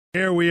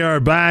Here we are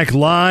back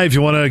live.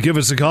 You want to give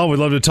us a call? We'd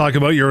love to talk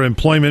about your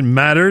employment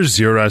matters,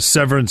 your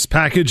severance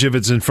package if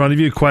it's in front of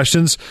you.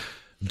 Questions?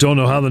 Don't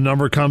know how the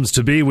number comes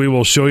to be. We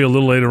will show you a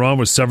little later on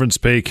with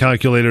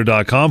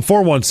severancepaycalculator.com.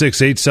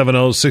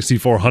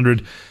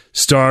 416-870-6400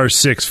 star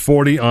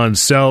 640 on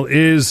cell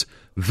is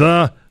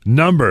the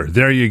number.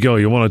 There you go.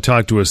 You want to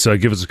talk to us,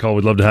 give us a call.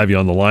 We'd love to have you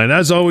on the line.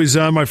 As always,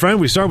 my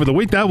friend, we start with the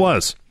week that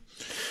was.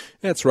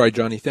 That's right,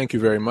 Johnny. Thank you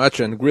very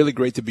much. And really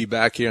great to be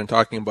back here and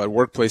talking about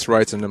workplace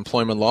rights and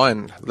employment law.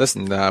 And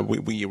listen,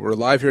 we're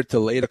live here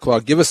till 8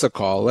 o'clock. Give us a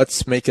call.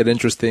 Let's make it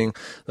interesting.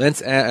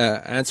 Let's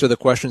answer the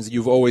questions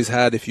you've always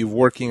had if you're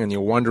working and you're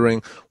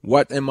wondering,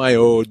 what am I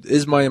owed?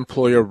 Is my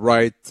employer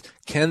right?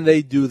 Can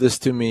they do this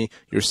to me?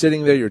 You're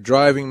sitting there, you're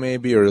driving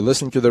maybe, or you're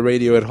listening to the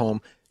radio at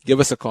home.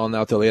 Give us a call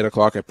now till 8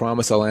 o'clock. I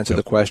promise I'll answer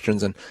the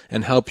questions and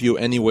help you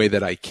any way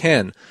that I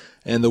can.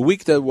 And the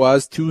week that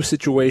was, two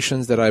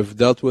situations that I've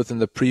dealt with in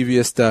the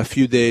previous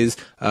few days,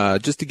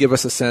 just to give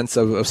us a sense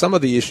of some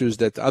of the issues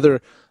that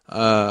other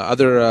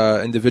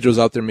individuals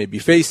out there may be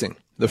facing.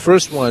 The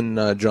first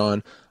one,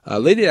 John, a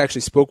lady I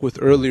actually spoke with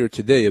earlier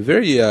today, a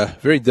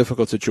very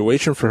difficult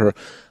situation for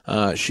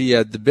her. She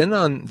had been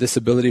on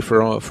disability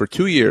for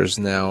 2 years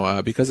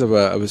now because of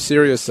a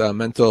serious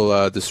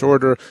mental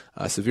disorder,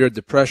 severe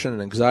depression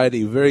and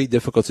anxiety. Very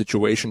difficult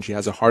situation. She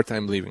has a hard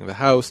time leaving the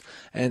house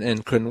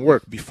and couldn't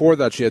work. Before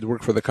that, she had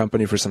worked for the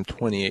company for some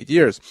 28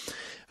 years.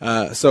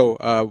 So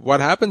what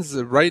happens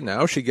right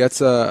now, she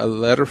gets a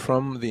letter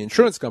from the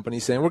insurance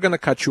company saying, we're going to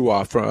cut you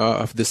off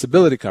of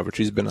disability coverage.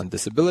 She's been on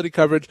disability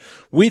coverage.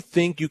 We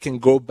think you can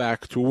go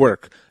back to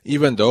work.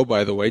 Even though,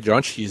 by the way,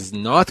 John, she's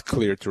not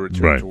clear to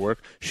return to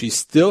work. She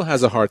still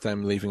has a hard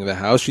time leaving the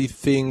house. She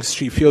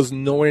feels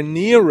nowhere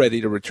near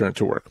ready to return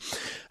to work.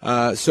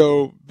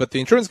 But the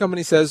insurance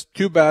company says,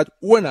 too bad,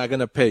 we're not going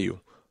to pay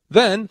you.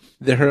 Then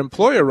her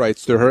employer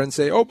writes to her and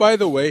say, oh, by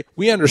the way,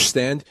 we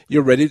understand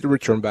you're ready to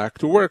return back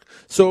to work.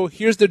 So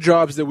here's the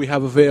jobs that we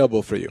have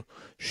available for you.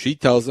 She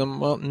tells them,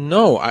 well,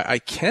 no, I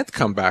can't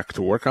come back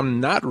to work. I'm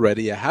not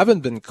ready. I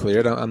haven't been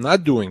cleared. I'm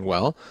not doing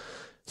well.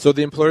 So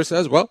the employer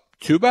says, well,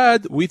 too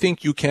bad. We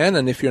think you can.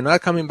 And if you're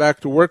not coming back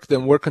to work,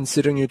 then we're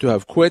considering you to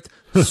have quit.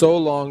 So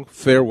long,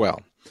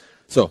 farewell.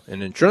 So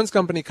an insurance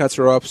company cuts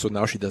her up, so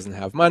now she doesn't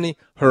have money.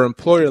 Her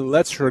employer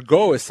lets her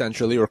go,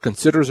 essentially, or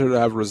considers her to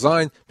have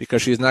resigned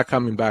because she's not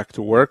coming back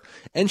to work,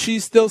 and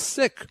she's still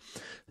sick.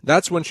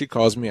 That's when she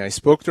calls me. I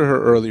spoke to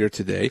her earlier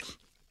today,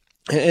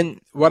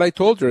 and what I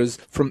told her is,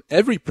 from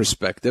every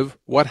perspective,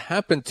 what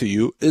happened to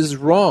you is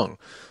wrong.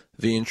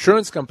 The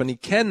insurance company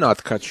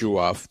cannot cut you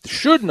off,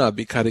 should not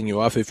be cutting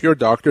you off if your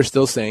doctor's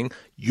still saying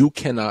you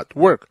cannot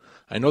work.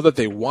 I know that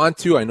they want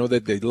to. I know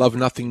that they love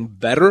nothing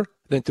better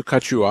than to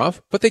cut you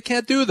off, but they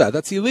can't do that.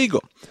 That's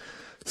illegal.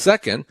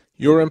 Second,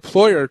 your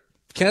employer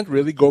can't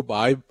really go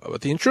by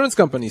what the insurance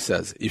company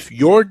says. If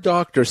your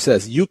doctor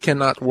says you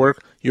cannot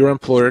work, your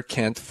employer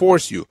can't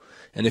force you.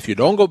 And if you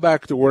don't go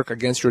back to work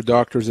against your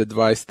doctor's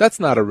advice, that's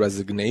not a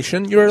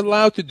resignation. You're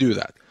allowed to do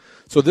that.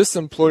 So this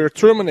employer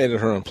terminated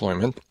her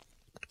employment,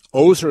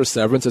 owes her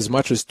severance as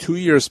much as 2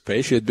 years'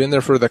 pay. She had been there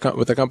with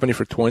the company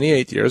for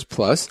 28 years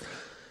plus.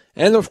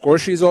 And of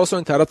course, she's also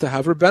entitled to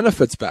have her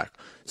benefits back.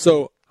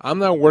 So I'm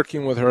now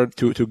working with her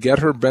to get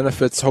her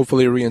benefits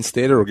hopefully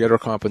reinstated or get her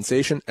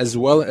compensation, as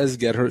well as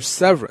get her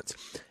severance.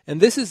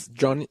 And this is,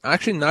 John,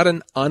 actually not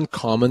an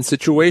uncommon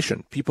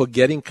situation. People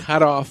getting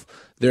cut off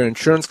their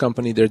insurance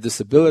company, their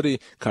disability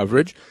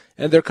coverage,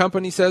 and their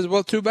company says,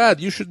 well, too bad,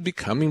 you should be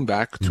coming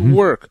back to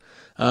work.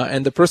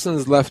 And the person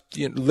is left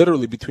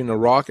literally between a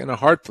rock and a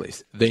hard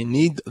place. They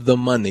need the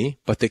money,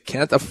 but they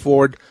can't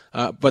afford,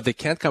 but they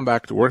can't come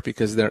back to work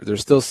because they're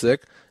still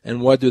sick.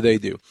 And what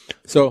do?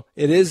 So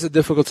it is a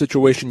difficult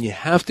situation. You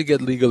have to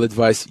get legal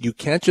advice. You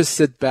can't just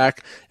sit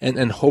back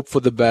and hope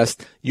for the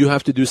best. You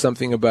have to do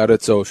something about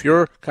it. So if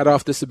you're cut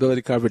off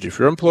disability coverage, if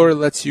your employer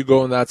lets you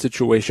go in that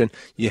situation,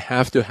 you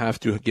have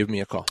to give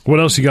me a call.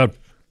 What else you got?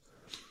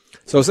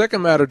 So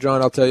second matter,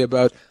 John, I'll tell you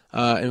about,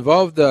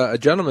 involved a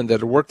gentleman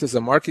that worked as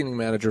a marketing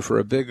manager for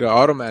a big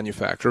auto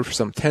manufacturer for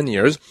some 10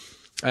 years,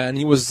 and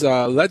he was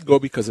let go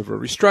because of a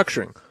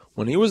restructuring.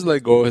 When he was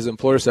let go, his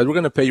employer said, we're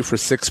going to pay you for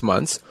 6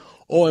 months.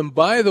 Oh, and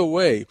by the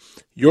way,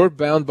 you're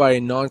bound by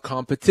a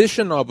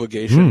non-competition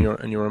obligation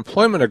in your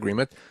employment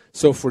agreement.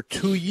 So for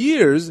 2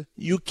 years,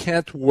 you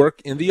can't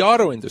work in the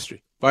auto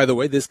industry. By the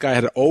way, this guy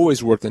had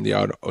always worked in the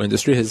auto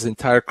industry his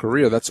entire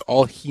career. That's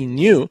all he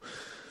knew.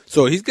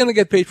 So he's going to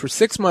get paid for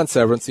 6 months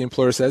severance, the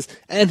employer says,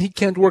 and he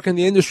can't work in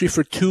the industry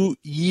for 2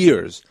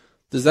 years.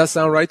 Does that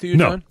sound right to you,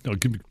 John? No,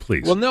 give me,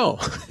 please. Well, no,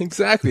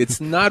 exactly.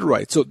 It's not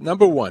right. So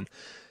number one,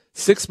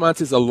 6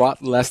 months is a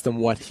lot less than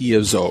what he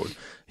is owed.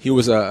 He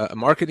was a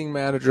marketing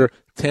manager,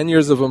 10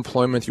 years of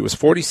employment. He was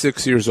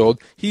 46 years old.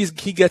 He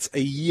gets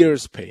a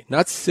year's pay,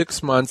 not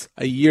 6 months,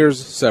 a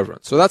year's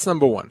severance. So that's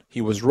number one.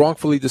 He was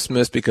wrongfully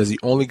dismissed because he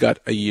only got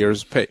a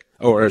year's pay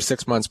or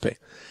 6 months pay.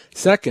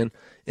 Second,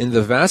 in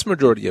the vast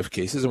majority of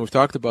cases, and we've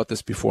talked about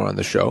this before on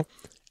the show,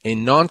 a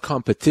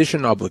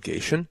non-competition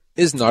obligation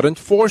is not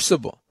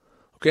enforceable.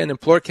 Okay, an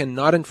employer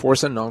cannot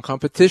enforce a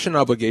non-competition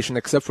obligation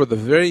except for the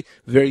very,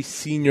 very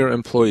senior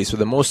employees, so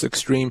the most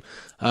extreme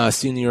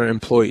senior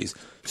employees.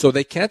 So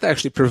they can't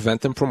actually prevent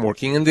them from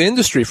working in the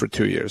industry for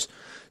 2 years.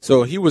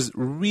 So he was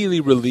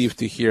really relieved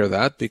to hear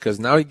that, because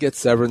now he gets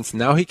severance.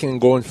 Now he can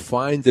go and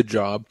find a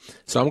job.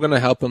 So I'm going to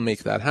help him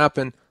make that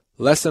happen.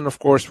 Lesson, of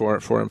course,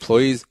 for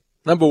employees.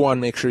 Number one,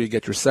 make sure you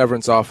get your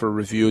severance offer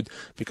reviewed,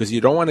 because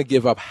you don't want to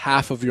give up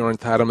half of your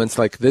entitlements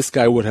like this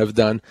guy would have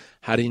done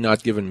had he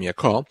not given me a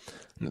call.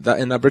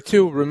 And number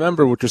two,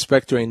 remember, with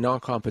respect to a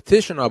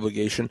non-competition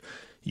obligation,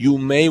 you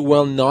may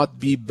well not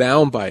be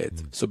bound by it.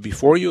 So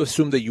before you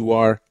assume that you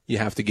are, you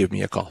have to give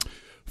me a call.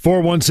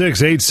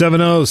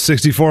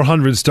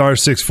 416-870-6400, star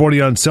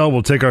 640 on cell.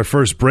 We'll take our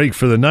first break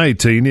for the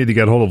night. You need to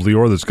get hold of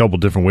Lior. There's a couple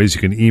different ways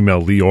you can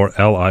email Lior,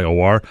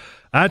 Lior,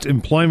 at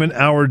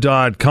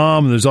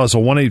employmenthour.com. There's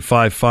also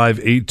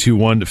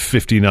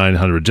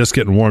 1-855-821-5900. Just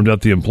getting warmed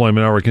up. The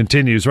Employment Hour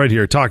continues right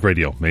here, Talk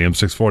Radio, AM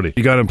 640.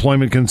 You got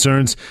employment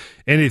concerns,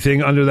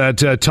 anything under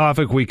that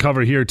topic we cover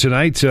here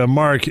tonight.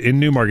 Mark in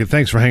Newmarket.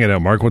 Thanks for hanging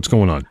out, Mark. What's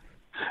going on?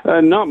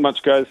 Not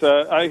much, guys.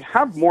 I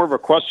have more of a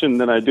question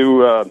than I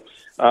do a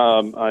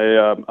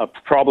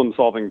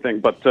problem-solving thing,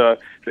 but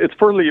it's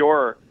for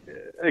Lior.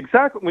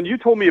 Exactly. When you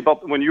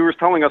were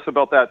telling us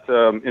about that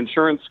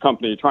insurance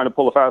company trying to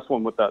pull a fast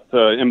one with that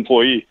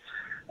employee,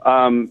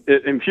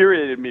 it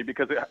infuriated me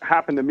because it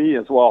happened to me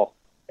as well.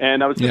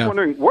 And I was just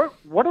wondering,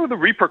 what are the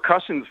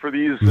repercussions for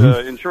these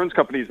insurance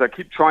companies that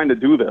keep trying to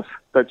do this,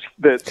 that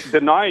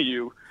deny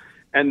you,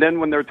 and then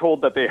when they're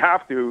told that they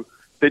have to,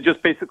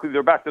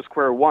 they're back to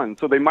square one.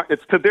 So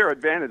it's to their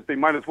advantage. They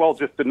might as well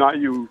just deny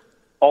you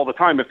all the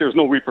time if there's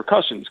no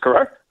repercussions,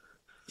 correct?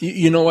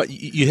 You know what?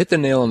 You hit the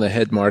nail on the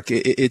head, Mark.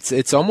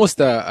 It's almost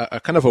a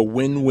kind of a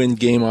win-win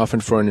game often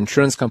for an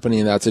insurance company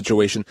in that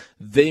situation.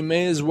 They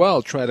may as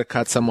well try to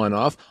cut someone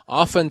off.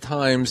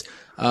 Oftentimes,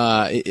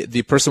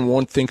 the person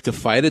won't think to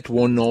fight it,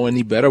 won't know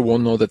any better,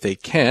 won't know that they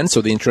can,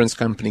 so the insurance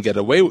company gets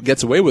away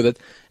with it.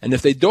 And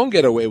if they don't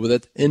get away with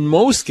it, in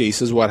most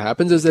cases what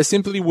happens is they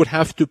simply would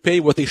have to pay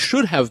what they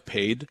should have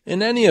paid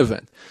in any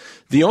event.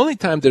 The only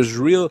time there's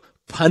real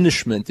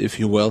punishment, if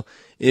you will,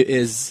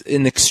 is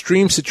in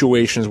extreme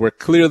situations where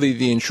clearly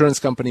the insurance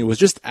company was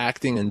just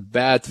acting in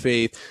bad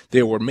faith.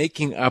 They were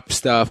making up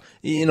stuff.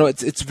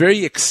 It's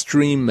very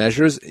extreme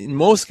measures. In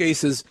most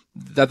cases,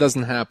 that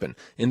doesn't happen.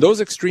 In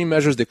those extreme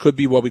measures, there could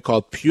be what we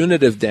call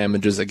punitive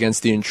damages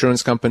against the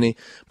insurance company,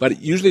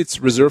 but usually it's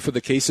reserved for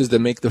the cases that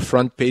make the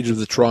front page of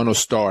the Toronto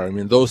Star.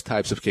 Those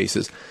types of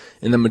cases.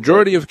 In the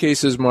majority of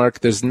cases,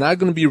 Mark, there's not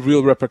going to be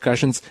real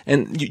repercussions.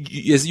 And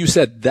as you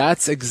said,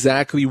 that's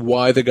exactly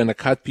why they're going to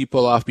cut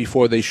people off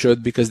before they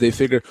should, because they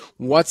figure,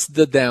 what's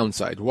the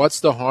downside? What's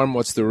the harm?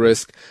 What's the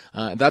risk?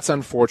 That's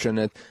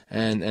unfortunate.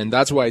 And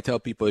that's why I tell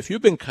people, if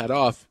you've been cut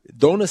off,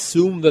 don't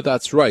assume that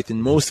that's right. In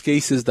most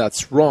cases,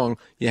 that's wrong.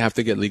 You have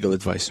to get legal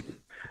advice.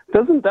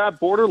 Doesn't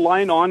that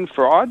borderline on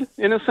fraud,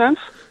 in a sense?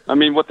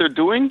 What they're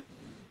doing?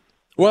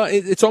 Well,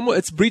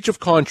 it's breach of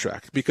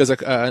contract, because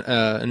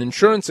an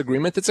insurance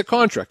agreement, it's a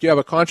contract. You have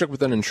a contract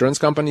with an insurance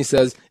company,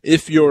 says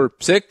if you're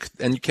sick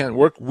and you can't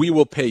work, we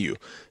will pay you.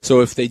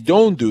 So if they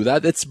don't do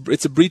that,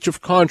 it's a breach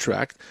of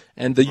contract.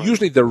 And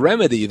usually the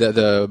remedy,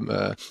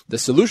 the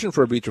solution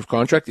for a breach of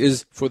contract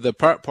is for the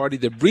party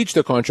that breached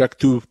the contract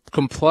to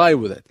comply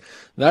with it.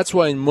 That's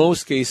why in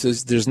most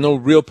cases there's no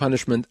real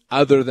punishment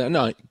other than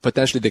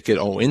potentially they could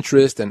owe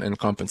interest and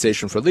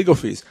compensation for legal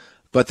fees.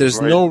 But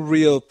there's no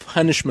real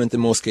punishment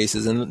in most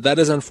cases, and that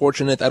is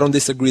unfortunate. I don't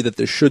disagree that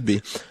there should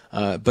be,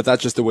 but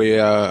that's just the way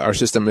our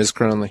system is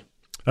currently.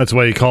 That's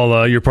why you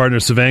call your partner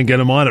Savan,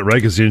 get him on it, right?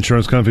 Because the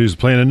insurance company is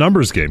playing a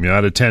numbers game.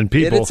 Out of 10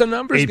 people, it's a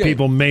numbers 8 game.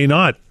 People may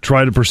not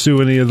try to pursue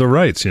any of the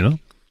rights,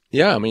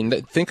 Yeah,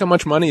 think how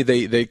much money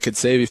they could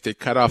save if they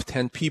cut off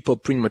 10 people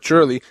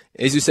prematurely.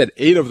 As you said,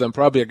 8 of them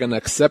probably are going to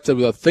accept it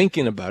without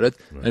thinking about it.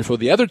 Right. And for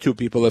the other 2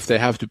 people, if they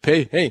have to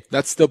pay, hey,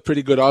 that's still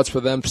pretty good odds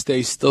for them.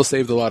 Still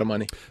saved a lot of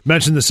money.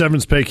 Mention the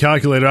severance pay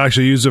calculator. I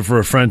actually used it for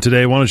a friend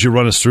today. Why don't you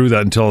run us through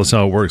that and tell us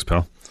how it works,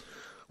 pal?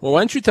 Well,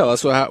 why don't you tell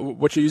us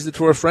what you used it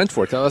for a friend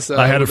for? Tell us.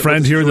 I had a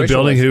friend here in the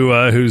building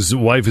whose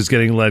wife is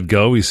getting let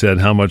go. He said,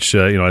 how much,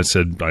 I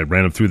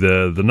ran him through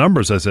the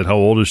numbers. I said, how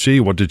old is she?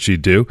 What did she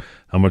do?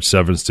 How much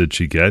severance did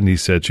she get? And he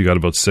said she got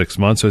about 6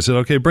 months. So I said,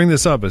 okay, bring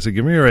this up. I said,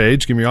 give me your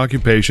age, give me your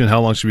occupation,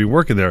 how long should be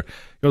working there?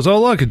 He goes, oh,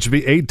 look, it should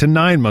be 8 to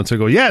 9 months. I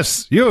go,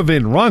 yes, you have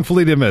been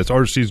wrongfully dismissed,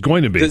 or she's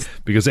going to be,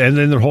 and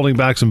then they're holding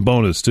back some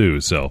bonus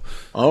too. So,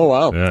 oh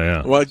wow,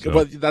 yeah. Well,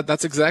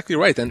 that's exactly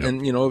right,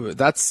 and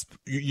that's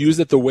you use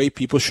it the way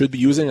people should be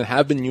using it,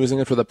 have been using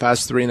it for the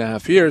past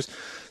 3.5 years.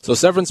 So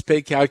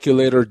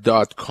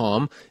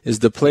severancepaycalculator.com is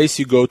the place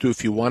you go to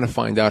if you want to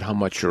find out how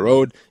much you're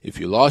owed, if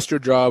you lost your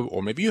job,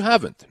 or maybe you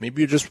haven't.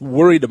 Maybe you're just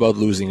worried about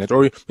losing it,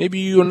 or maybe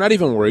you're not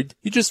even worried.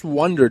 You just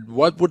wondered,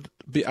 what would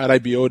I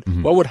be owed?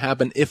 Mm-hmm. What would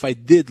happen if I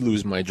did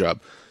lose my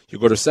job? You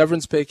go to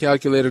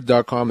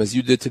severancepaycalculator.com as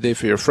you did today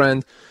for your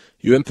friend.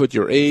 You input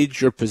your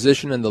age, your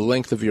position, and the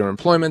length of your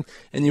employment,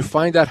 and you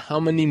find out how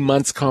many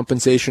months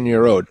compensation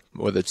you're owed.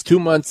 Whether it's 2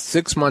 months,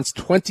 6 months,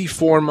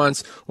 24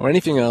 months, or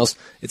anything else,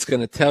 it's going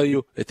to tell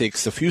you. It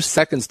takes a few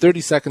seconds, 30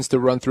 seconds to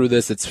run through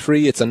this. It's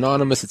free, it's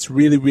anonymous, it's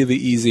really, really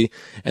easy,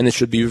 and it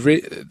should be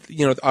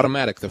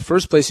automatic. The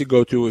first place you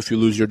go to if you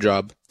lose your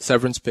job,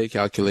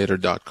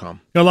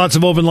 severancepaycalculator.com. Got lots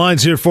of open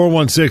lines here,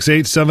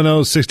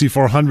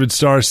 416-870-6400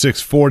 star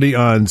 640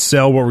 on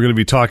cell. What we're going to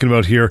be talking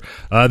about here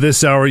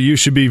this hour, you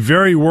should be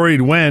very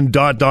worried when, ...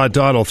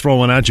 I'll throw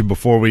one at you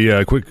before we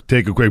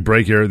take a quick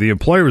break here. The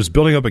employer is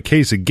building up a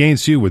case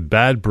against you with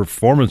bad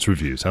performance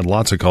reviews. Had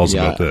lots of calls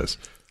about this.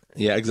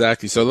 Yeah,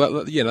 exactly. So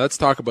let's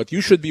talk about,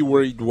 you should be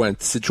worried when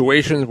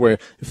situations where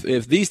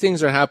if these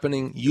things are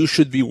happening, you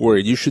should be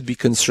worried. You should be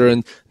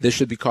concerned. This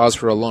should be cause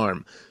for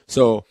alarm.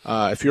 So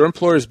if your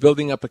employer is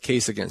building up a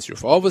case against you,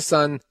 if all of a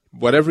sudden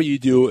whatever you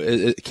do,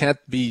 it can't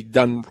be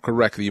done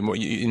correctly.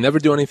 You never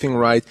do anything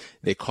right.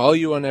 They call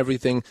you on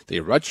everything.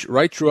 They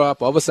write you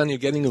up. All of a sudden you're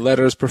getting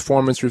letters,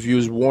 performance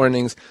reviews,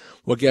 warnings.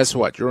 Well, guess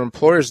what? Your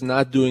employer's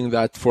not doing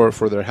that for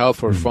their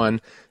health or fun.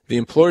 The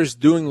employer's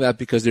doing that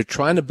because they're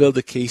trying to build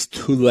a case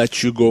to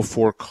let you go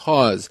for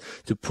cause,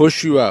 to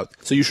push you out.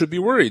 So you should be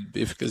worried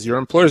because your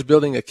employer's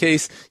building a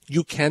case.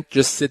 You can't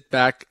just sit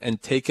back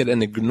and take it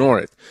and ignore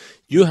it.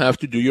 You have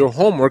to do your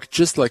homework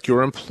just like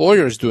your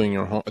employer's doing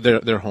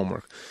their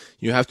homework.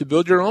 You have to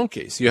build your own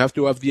case. You have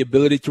to have the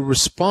ability to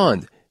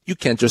respond. You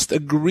can't just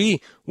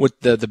agree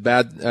with the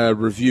bad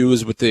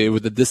reviews, with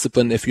the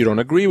discipline if you don't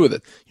agree with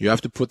it. You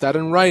have to put that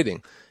in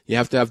writing. You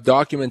have to have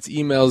documents,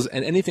 emails,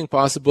 and anything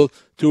possible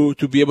to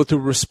be able to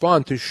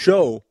respond, to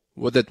show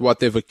what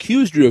they've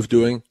accused you of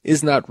doing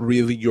is not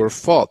really your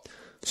fault.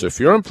 So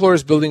if your employer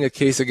is building a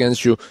case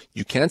against you,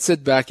 you can't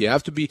sit back. You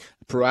have to be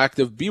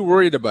proactive. Be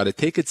worried about it.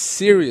 Take it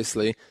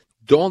seriously.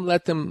 Don't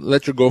let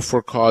you go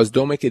for cause.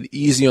 Don't make it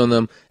easy on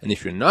them. And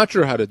if you're not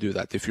sure how to do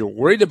that, if you're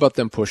worried about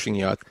them pushing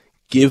you out,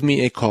 give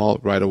me a call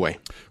right away.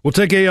 We'll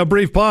take a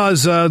brief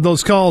pause.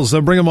 Those calls,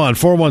 bring them on.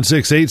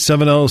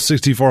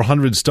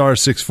 416-870-6400 star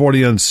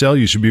 640 on cell.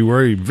 You should be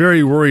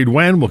very worried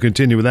when. We'll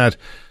continue with that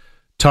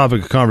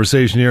topic of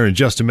conversation here in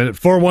just a minute.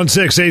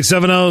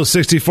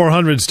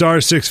 416-870-6400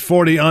 star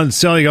 640 on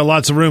cell. You got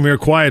lots of room here.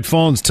 Quiet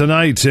phones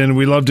tonight, and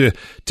we love to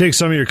take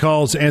some of your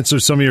calls, answer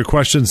some of your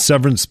questions.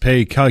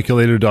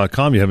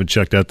 severancepaycalculator.com. You haven't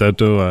checked that out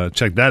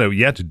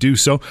yet, do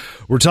so.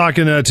 We're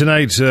talking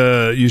tonight,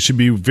 you should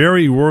be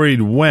very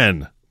worried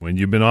when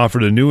you've been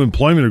offered a new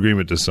employment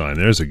agreement to sign.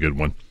 There's a good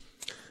one.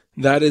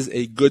 That is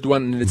a good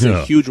one, and it's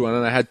a huge one.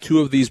 And I had two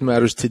of these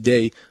matters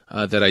today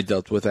that I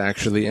dealt with,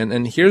 actually.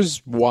 And here's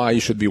why you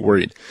should be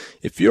worried.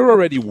 If you're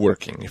already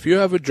working, if you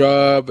have a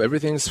job,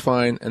 everything's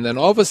fine, and then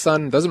all of a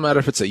sudden, doesn't matter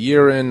if it's a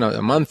year in,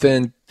 a month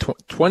in,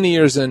 20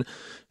 years in,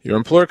 your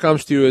employer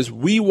comes to you as,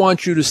 we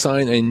want you to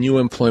sign a new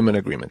employment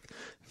agreement.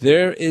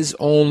 There is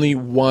only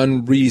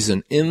one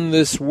reason in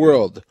this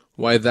world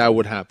why that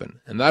would happen.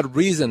 And that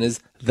reason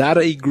is that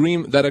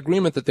agreement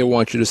that they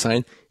want you to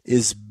sign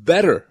is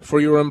better for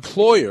your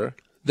employer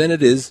than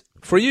it is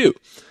for you.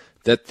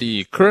 That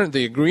the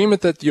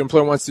agreement that the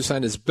employer wants to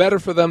sign is better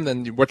for them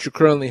than what you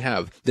currently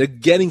have. They're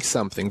getting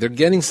something. And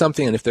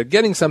if they're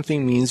getting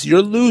something, means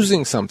you're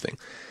losing something.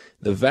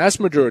 The vast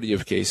majority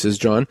of cases,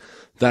 John,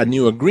 that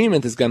new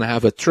agreement is going to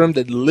have a term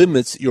that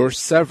limits your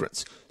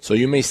severance. So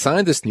you may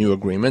sign this new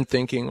agreement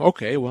thinking,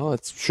 okay, well,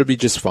 it should be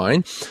just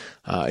fine.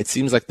 It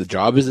seems like the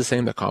job is the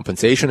same, the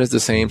compensation is the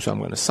same, so I'm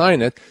going to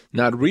sign it,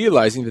 not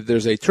realizing that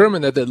there's a term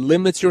in there that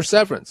limits your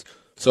severance.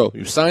 So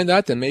you sign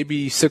that, and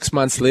maybe 6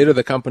 months later,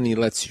 the company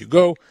lets you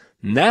go.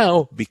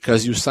 Now,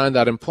 because you signed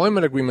that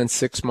employment agreement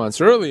 6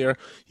 months earlier,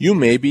 you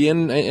may be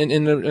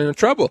in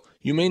trouble.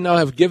 You may now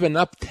have given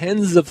up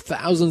tens of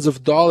thousands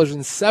of dollars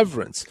in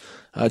severance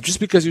just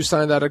because you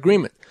signed that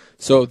agreement.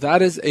 So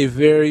that is a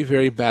very,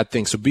 very bad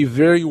thing. So be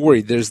very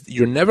worried.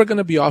 You're never going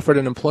to be offered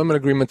an employment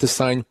agreement to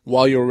sign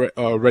while you're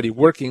already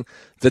working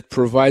that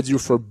provides you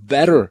for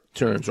better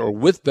terms or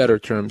with better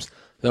terms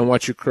than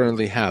what you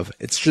currently have.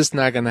 It's just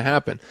not going to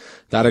happen.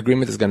 That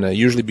agreement is going to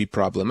usually be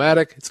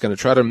problematic. It's going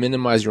to try to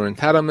minimize your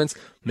entitlements,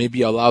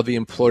 maybe allow the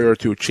employer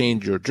to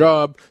change your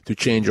job, to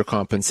change your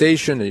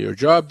compensation or your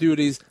job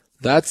duties.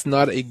 That's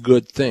not a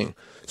good thing.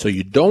 So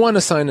you don't want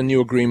to sign a new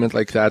agreement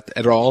like that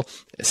at all,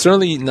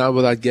 certainly not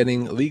without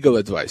getting legal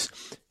advice.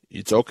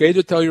 It's okay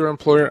to tell your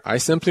employer, I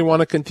simply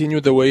want to continue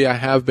the way I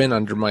have been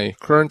under my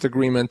current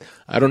agreement.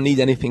 I don't need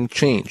anything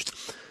changed.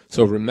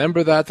 So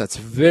remember that. That's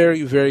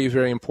very, very,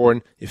 very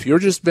important. If you're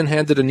just been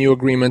handed a new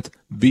agreement,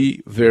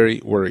 be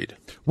very worried.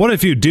 What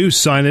if you do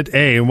sign it,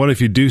 and what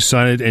if you do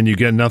sign it and you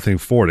get nothing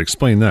for it?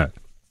 Explain that.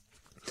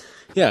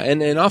 Yeah,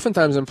 and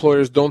oftentimes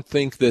employers don't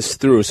think this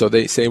through. So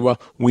they say, well,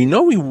 we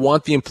know we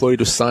want the employee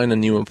to sign a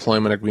new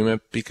employment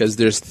agreement because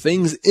there's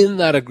things in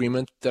that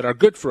agreement that are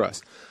good for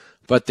us.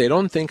 But they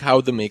don't think how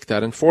to make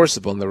that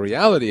enforceable. And the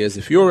reality is,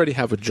 if you already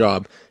have a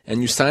job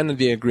and you sign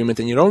the agreement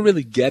and you don't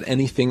really get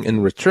anything in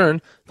return,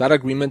 that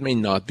agreement may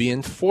not be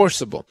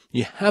enforceable.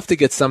 You have to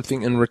get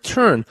something in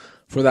return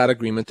for that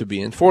agreement to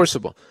be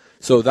enforceable.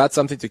 So that's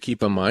something to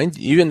keep in mind.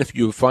 Even if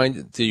you find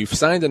that you've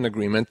signed an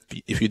agreement,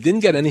 if you didn't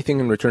get anything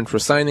in return for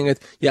signing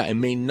it, it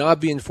may not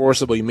be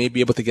enforceable. You may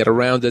be able to get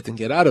around it and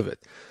get out of it.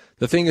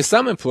 The thing is,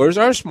 some employers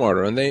are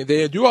smarter, and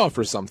they do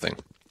offer something.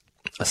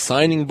 A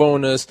signing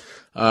bonus,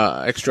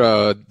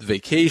 extra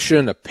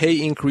vacation, a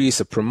pay increase,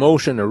 a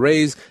promotion, a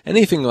raise,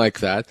 anything like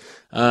that.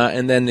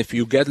 And then if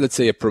you get, let's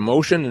say, a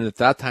promotion, and at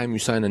that time you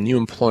sign a new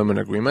employment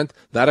agreement,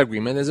 that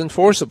agreement is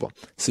enforceable.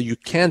 So you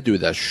can't do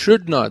that,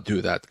 should not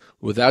do that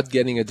without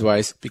getting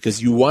advice,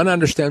 because you want to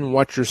understand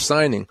what you're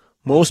signing.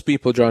 Most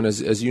people, John,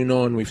 as you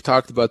know and we've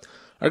talked about,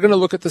 are going to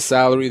look at the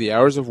salary, the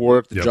hours of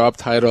work, the job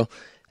title,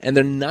 and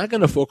they're not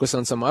going to focus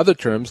on some other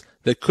terms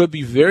that could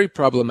be very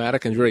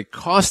problematic and very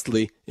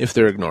costly if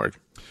they're ignored.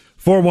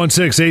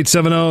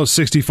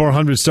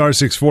 416-870-6400 star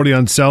 640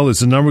 on cell is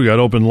the number. We got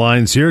open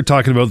lines here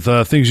talking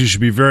about things you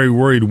should be very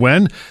worried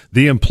when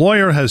the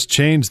employer has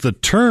changed the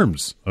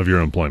terms of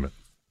your employment.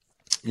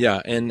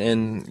 Yeah, and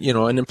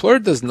an employer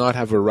does not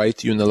have a right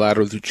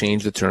unilaterally to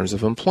change the terms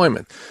of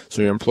employment.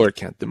 So your employer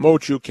can't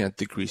demote you, can't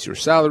decrease your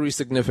salary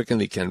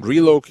significantly, can't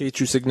relocate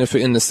you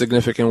in a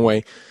significant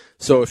way.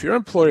 So if your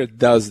employer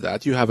does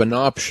that, you have an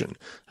option,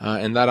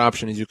 and that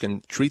option is you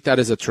can treat that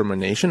as a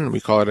termination,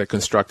 we call it a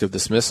constructive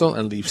dismissal,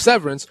 and leave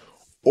severance,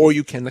 or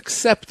you can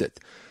accept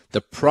it.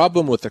 The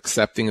problem with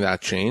accepting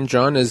that change,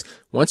 John, is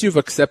once you've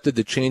accepted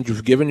the change,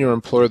 you've given your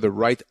employer the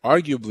right,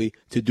 arguably,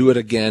 to do it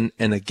again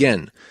and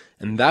again.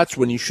 And that's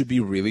when you should be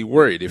really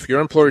worried. If your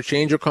employer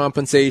changed your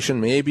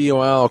compensation, maybe,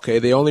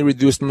 they only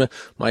reduced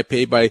my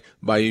pay by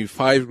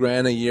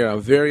 $5,000 a year.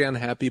 I'm very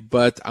unhappy,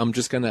 but I'm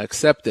just going to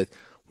accept it.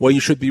 Well, you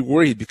should be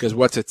worried, because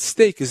what's at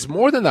stake is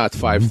more than that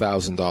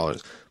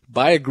 $5,000.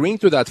 By agreeing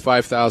to that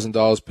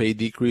 $5,000 pay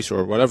decrease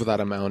or whatever that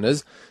amount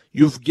is,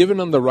 you've given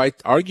them the right,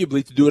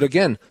 arguably, to do it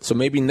again. So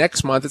maybe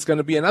next month it's going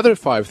to be another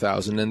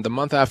 $5,000, and the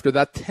month after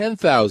that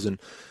 $10,000.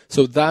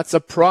 So that's a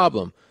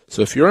problem.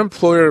 So if your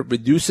employer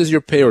reduces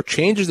your pay or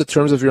changes the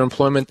terms of your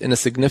employment in a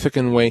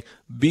significant way,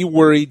 be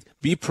worried,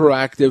 be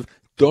proactive.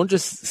 Don't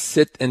just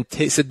sit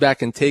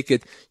back and take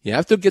it. You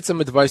have to get some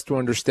advice to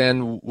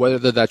understand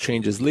whether that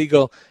change is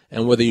legal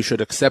and whether you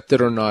should accept it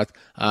or not.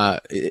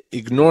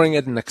 Ignoring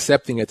it and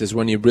accepting it is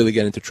when you really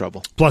get into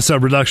trouble. Plus,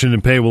 that reduction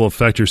in pay will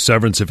affect your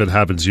severance if it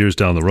happens years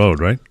down the road,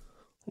 right?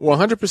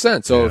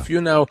 100%. So if you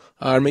now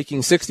are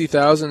making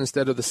 $60,000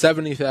 instead of the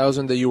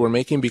 $70,000 that you were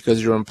making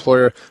because your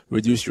employer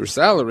reduced your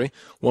salary,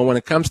 well, when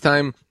it comes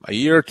time, a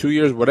year, 2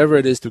 years, whatever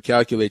it is, to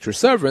calculate your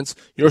severance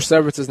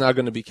is now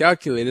going to be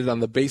calculated on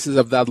the basis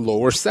of that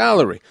lower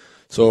salary.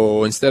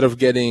 So instead of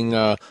getting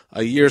a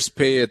year's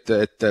pay at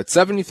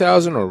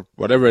 $70,000 or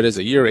whatever it is,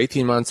 a year,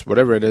 18 months,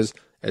 whatever it is,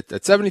 at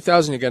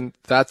 $70,000, you get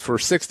that for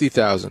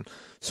 $60,000.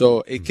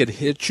 So it could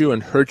hit you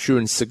and hurt you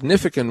in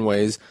significant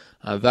ways.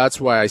 That's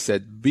why I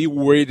said be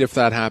worried if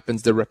that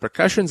happens. The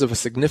repercussions of a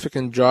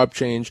significant job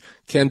change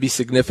can be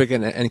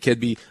significant and can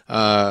be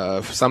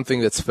something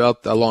that's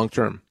felt long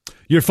term.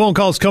 Your phone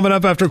call's coming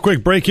up after a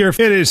quick break here. It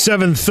is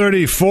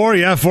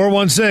 7:34.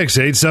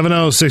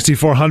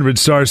 416-870-6400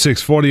 star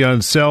 640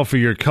 on cell for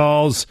your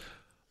calls.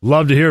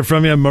 Love to hear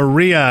from you.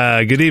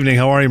 Maria, good evening.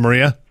 How are you,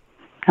 Maria?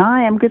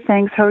 Hi, I'm good,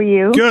 thanks. How are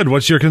you? Good.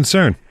 What's your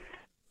concern?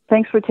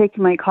 Thanks for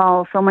taking my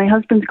call. So my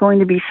husband's going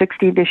to be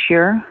 60 this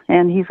year,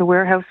 and he's a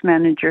warehouse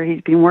manager.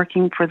 He's been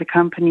working for the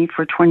company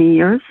for 20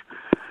 years.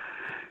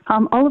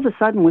 All of a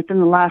sudden, within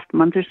the last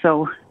month or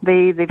so,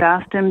 they've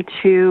asked him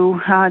to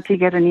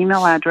get an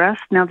email address.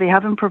 Now, they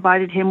haven't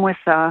provided him with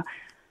a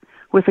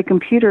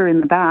computer in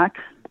the back,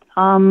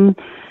 and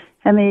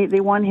they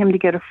want him to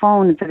get a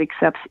phone that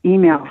accepts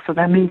email. So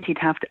that means he'd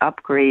have to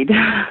upgrade.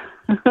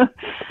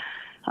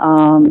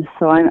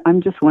 So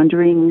I'm just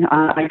wondering,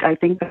 I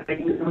think that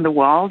on the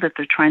wall that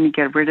they're trying to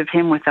get rid of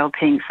him without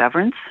paying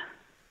severance.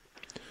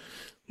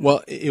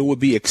 Well, it would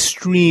be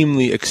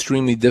extremely,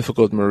 extremely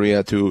difficult,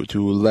 Maria, to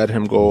let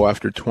him go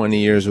after 20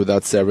 years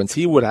without severance.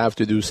 He would have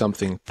to do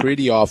something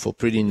pretty awful,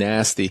 pretty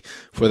nasty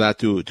for that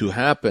to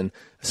happen.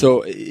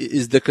 So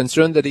is the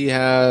concern that he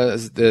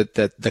has that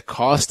the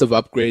cost of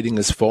upgrading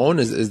his phone,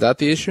 is that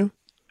the issue?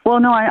 Well,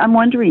 no, I'm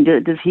wondering,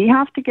 does he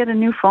have to get a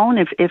new phone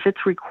if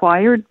it's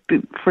required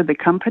for the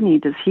company?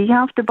 Does he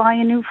have to buy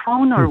a new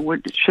phone, or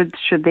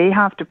should they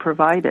have to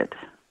provide it?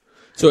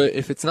 So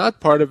if it's not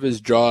part of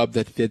his job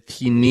that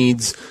he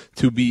needs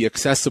to be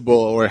accessible,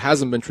 or it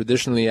hasn't been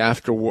traditionally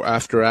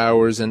after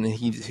hours, and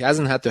he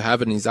hasn't had to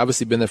have it, and he's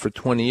obviously been there for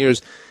 20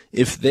 years,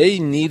 if they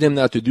need him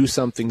now to do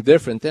something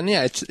different, then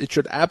it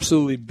should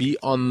absolutely be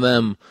on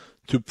them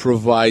to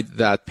provide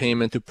that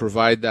payment, to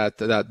provide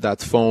that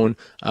phone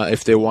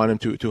if they want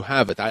him to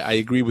have it. I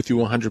agree with you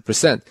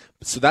 100%.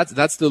 So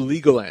that's the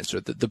legal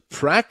answer. The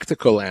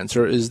practical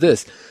answer is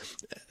this.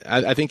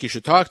 I think you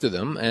should talk to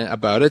them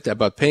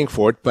about paying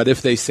for it. But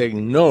if they say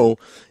no,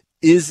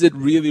 is it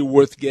really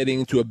worth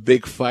getting into a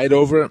big fight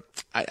over?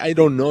 I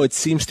don't know. It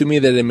seems to me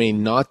that it may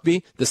not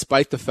be,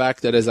 despite the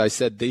fact that, as I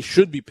said, they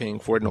should be paying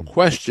for it, no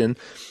question.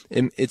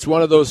 It's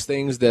one of those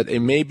things that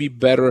it may be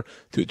better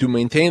to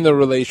maintain the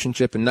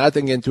relationship and not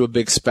get into a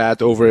big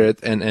spat over it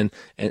and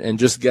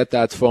just get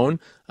that phone.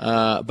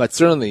 But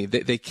certainly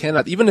they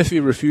cannot, even if he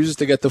refuses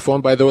to get the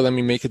phone, by the way, let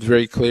me make it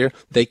very clear,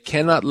 they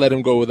cannot let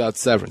him go without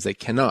severance. They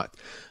cannot.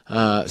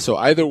 So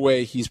either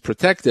way, he's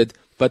protected,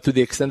 but to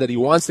the extent that he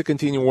wants to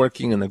continue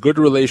working in a good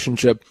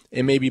relationship,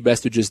 it may be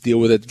best to just deal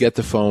with it, get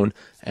the phone,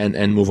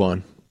 and move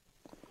on.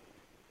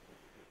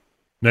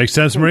 Makes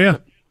sense,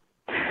 Maria?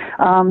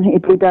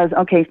 It does.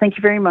 Okay, thank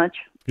you very much.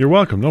 You're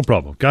welcome. No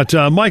problem. Got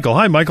Michael.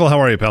 Hi, Michael. How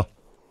are you, pal?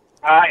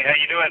 Hi, how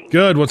you doing?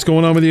 Good. What's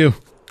going on with you?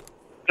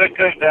 Good.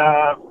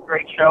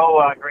 Great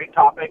show, great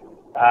topic.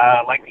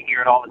 Like to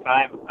hear it all the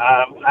time.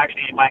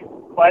 Actually, my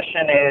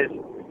question is,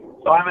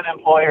 so I'm an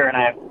employer, and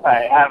I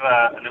have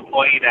an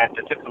employee that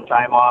took some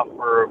time off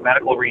for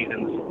medical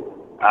reasons.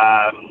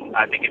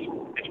 I think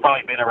it's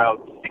probably been around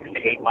 6 to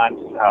 8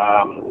 months.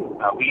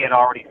 We had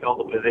already filled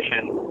the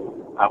position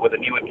with a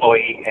new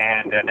employee,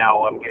 and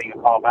now I'm getting a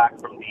call back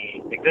from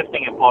the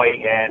existing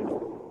employee, and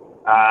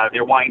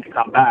they're wanting to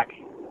come back.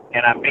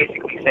 And I'm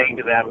basically saying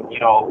to them,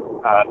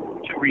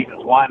 two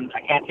reasons. One,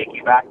 I can't take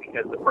you back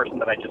because the person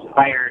that I just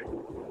hired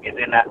has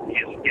been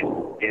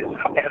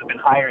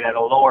hired at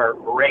a lower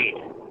rate.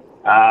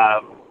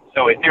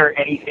 So is there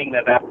anything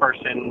that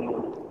person,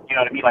 you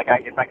know what I mean? Like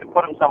if I could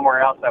put them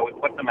somewhere else, I would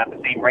put them at the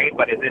same rate.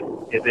 But is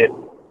it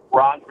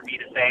wrong for me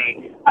to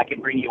say I can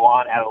bring you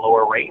on at a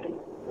lower rate?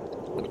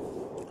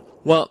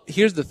 Well,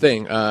 here's the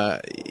thing.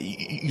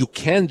 You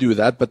can do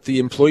that, but the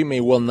employee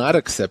may well not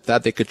accept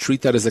that. They could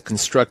treat that as a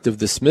constructive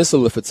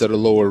dismissal if it's at a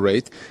lower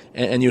rate,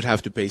 and you'd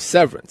have to pay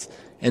severance.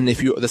 And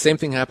the same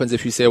thing happens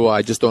if you say, well,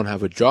 I just don't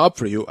have a job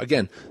for you,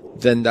 again,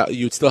 then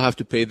you'd still have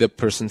to pay the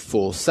person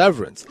full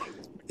severance.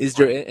 Is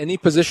there any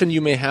position you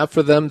may have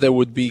for them that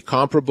would be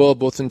comparable,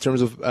 both in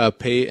terms of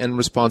pay and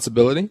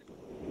responsibility?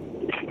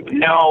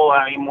 No,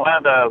 I mean,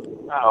 one of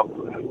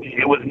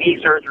it was knee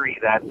surgery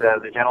that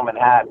the gentleman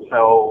had.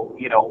 So,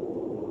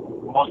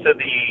 most of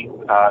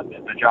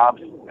the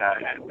jobs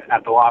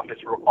at the office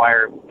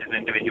require an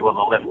individual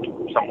to lift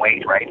some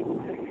weight, right?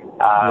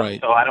 Right.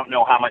 So I don't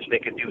know how much they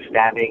could do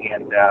standing,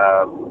 and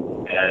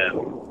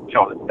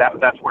so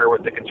that's where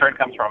the concern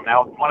comes from.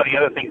 Now, one of the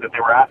other things that they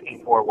were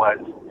asking for was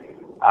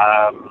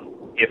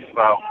if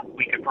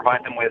we could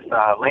provide them with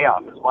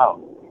layoff as well.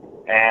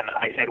 And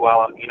I said,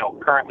 well,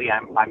 currently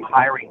I'm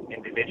hiring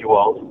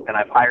individuals, and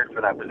I've hired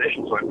for that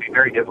position, so it'd be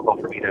very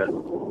difficult for me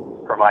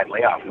to provide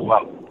layoff as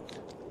well.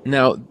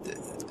 Now,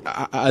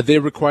 are they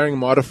requiring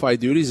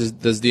modified duties?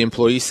 Does the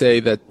employee say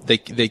that they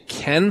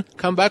can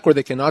come back or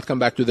they cannot come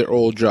back to their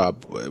old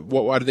job?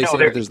 Why do they say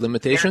that there's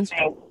limitations?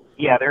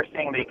 They're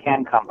saying they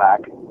can come back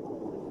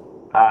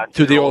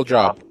to the old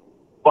job.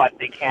 But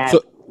they can't.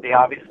 So, they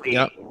obviously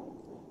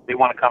they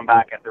want to come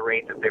back at the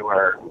rate that they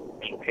were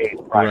being paid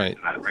prior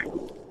to that, right?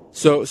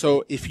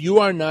 So if you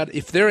are not,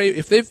 if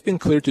they've been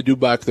cleared to do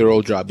back their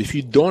old job, if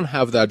you don't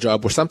have that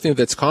job or something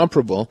that's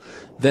comparable,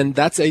 then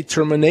that's a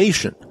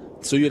termination.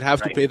 So you'd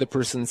have to pay the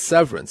person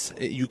severance.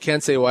 You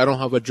can't say, well, I don't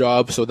have a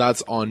job, so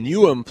that's on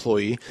you,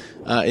 employee.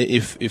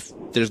 If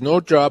there's no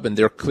job and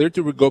they're cleared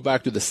to go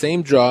back to the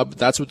same job,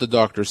 that's what the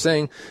doctor's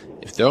saying.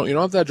 If you don't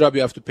have that job,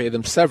 you have to pay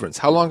them severance.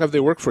 How long have they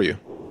worked for you?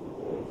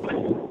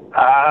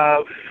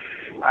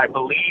 I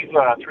believe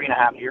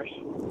 3.5 years.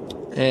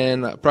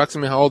 And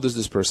approximately how old is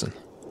this person?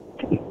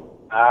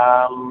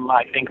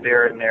 I think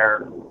they're in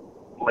their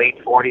late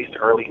 40s to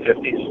early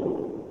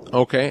 50s.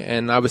 Okay,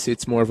 and obviously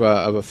it's more of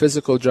a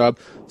physical job.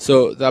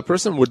 So that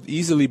person would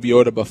easily be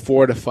owed about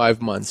 4 to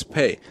 5 months'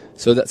 pay.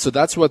 So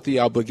that's what the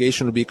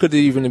obligation would be. It could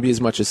even be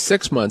as much as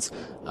 6 months.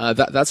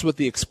 That's what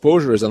the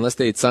exposure is, unless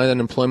they had signed an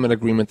employment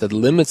agreement that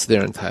limits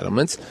their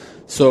entitlements.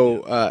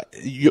 So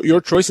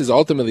your choice is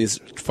ultimately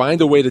find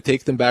a way to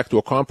take them back to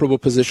a comparable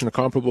position, a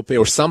comparable pay,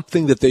 or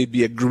something that they'd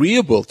be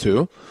agreeable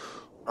to.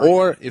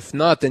 Or if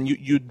not, then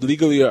you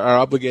legally are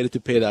obligated to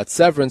pay that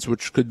severance,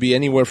 which could be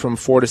anywhere from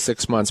 4 to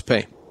 6 months'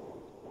 pay.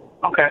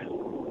 Okay.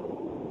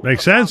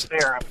 Makes sense.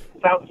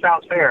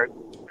 Sounds fair.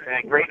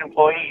 A great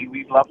employee.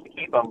 We'd love to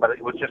keep him, but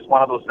it was just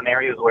one of those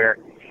scenarios where,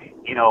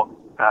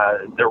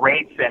 the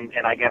rates and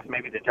I guess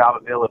maybe the job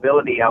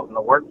availability out in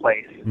the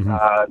workplace,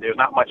 there's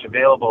not much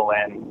available,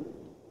 and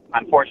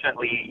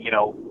unfortunately,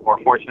 or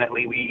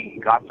fortunately,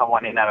 we got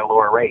someone in at a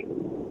lower rate.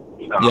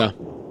 So.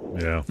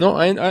 Yeah. No,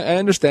 I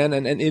understand,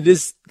 and it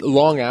is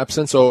long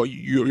absence, so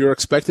you're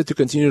expected to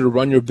continue to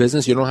run your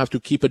business. You don't have to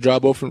keep a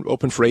job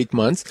open for 8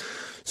 months.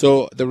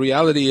 So the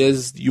reality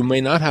is you may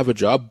not have a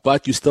job,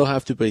 but you still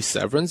have to pay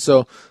severance.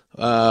 So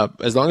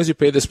as long as you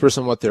pay this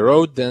person what they're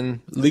owed,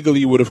 then legally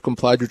you would have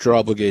complied with your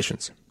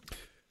obligations.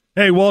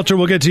 Hey, Walter,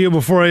 we'll get to you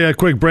before a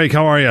quick break.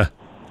 How are you?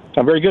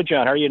 I'm very good,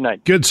 John. How are you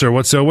tonight? Good, sir.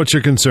 What's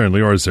your concern?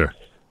 Lior is there.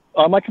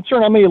 My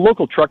concern, I'm a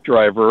local truck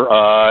driver,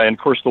 and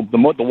of course the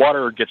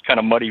water gets kind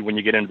of muddy when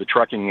you get into the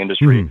trucking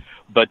industry.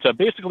 But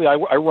basically I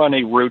run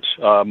a route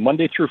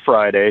Monday through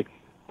Friday,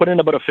 put in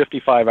about a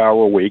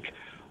 55-hour week.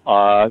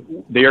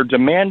 They are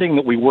demanding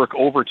that we work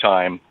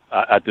overtime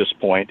at this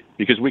point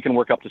because we can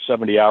work up to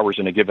 70 hours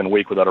in a given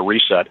week without a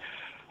reset.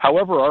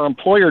 However, our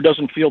employer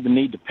doesn't feel the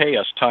need to pay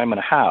us time and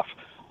a half.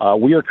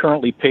 We are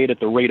currently paid at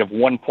the rate of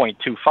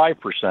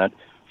 1.25%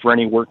 for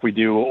any work we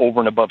do over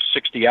and above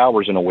 60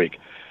 hours in a week.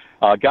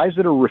 Guys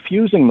that are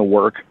refusing the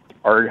work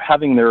are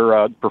having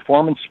their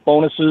performance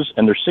bonuses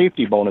and their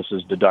safety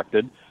bonuses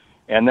deducted,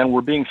 and then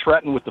we're being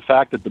threatened with the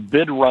fact that the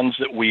bid runs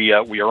that we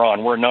are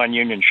on, we're a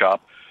non-union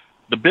shop,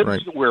 the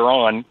bids that we're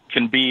on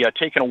can be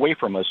taken away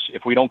from us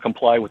if we don't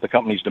comply with the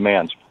company's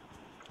demands.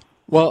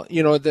 Well,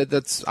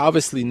 that's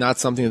obviously not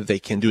something that they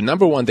can do.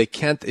 Number one, they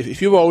can't,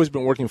 if you've always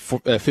been working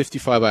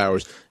 55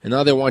 hours and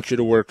now they want you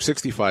to work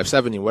 65,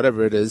 70,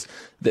 whatever it is,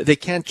 they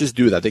can't just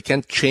do that. They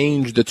can't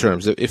change the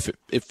terms.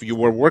 If you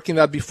were working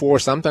that before,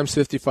 sometimes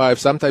 55,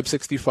 sometimes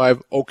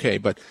 65, okay.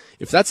 But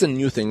if that's a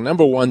new thing,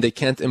 number one, they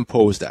can't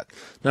impose that.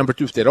 Number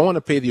two, if they don't want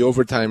to pay the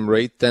overtime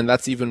rate, then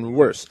that's even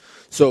worse.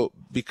 So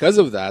because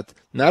of that,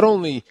 not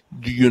only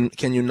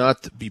can you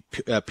not be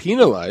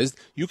penalized,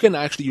 you can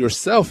actually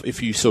yourself,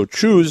 if you so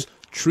choose,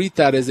 treat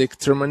that as a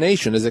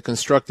termination, as a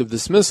constructive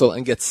dismissal,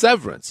 and get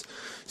severance.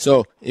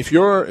 So if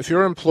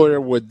your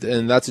employer would,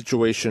 in that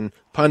situation,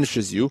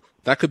 punishes you,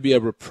 that could be a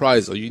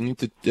reprisal. We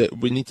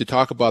need to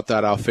talk about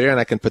that off air, and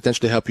I can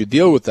potentially help you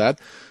deal with that.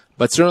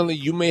 But certainly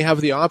you may have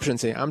the option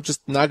saying, I'm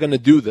just not going to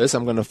do this.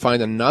 I'm going to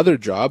find another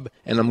job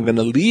and I'm going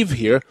to leave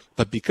here.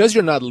 But because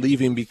you're not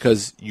leaving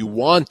because you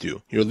want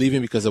to, you're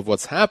leaving because of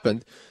what's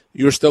happened,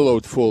 you're still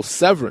owed full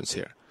severance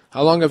here.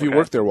 How long have you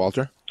worked there,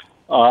 Walter?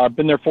 I've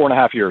been there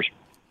 4.5 years.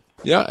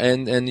 Yeah,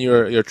 and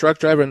you're a truck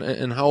driver,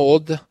 and how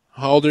old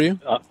are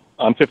you?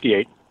 I'm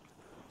 58.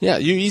 Yeah,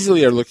 you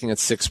easily are looking at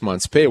 6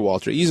 months' pay,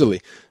 Walter,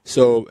 easily.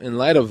 So in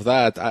light of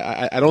that,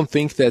 I don't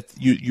think that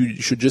you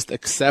should just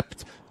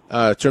accept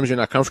terms you're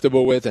not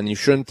comfortable with, and you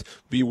shouldn't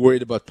be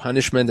worried about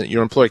punishment, and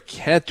your employer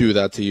can't do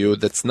that to you.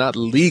 That's not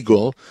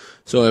legal.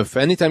 So if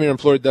anytime your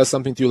employer does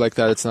something to you like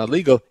that, it's not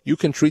legal, you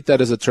can treat that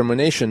as a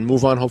termination,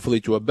 move on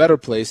hopefully to a better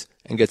place,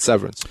 and get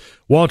severance.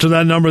 Walter,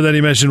 that number that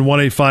he mentioned,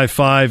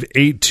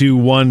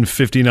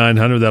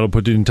 1-855-821-5900, that'll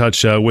put you in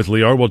touch with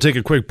Lior. We'll take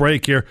a quick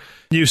break here.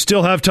 You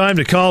still have time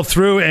to call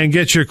through and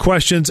get your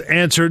questions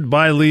answered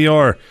by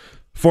Lior.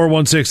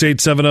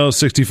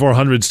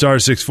 416-870-6400, star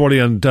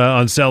 640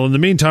 on cell. In the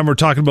meantime, we're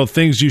talking about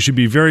things you should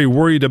be very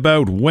worried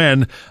about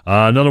when.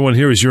 Another one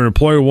here is your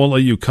employer won't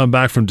let you come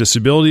back from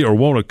disability or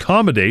won't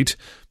accommodate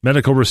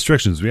medical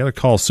restrictions. We had a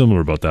call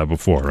similar about that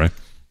before, right?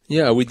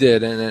 Yeah, we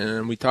did,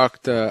 and we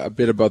talked a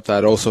bit about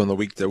that also in the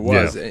week that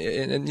was. Yeah.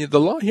 And the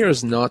law here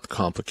is not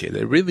complicated.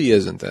 It really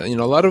isn't. A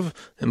lot of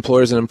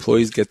employers and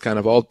employees get kind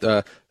of all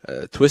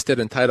twisted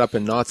and tied up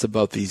in knots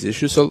about these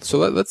issues. So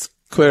let's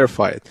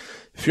clarify it.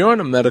 If you're on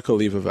a medical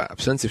leave of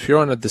absence, if you're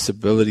on a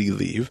disability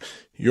leave,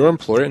 your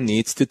employer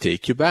needs to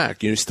take you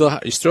back. You're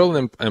still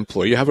an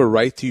employee. You have a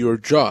right to your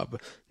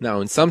job. Now,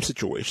 in some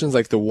situations,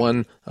 like the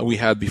one we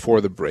had before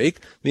the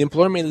break, the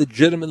employer may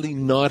legitimately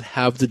not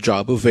have the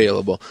job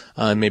available.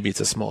 Maybe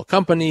it's a small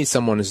company,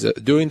 someone is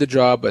doing the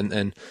job,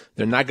 and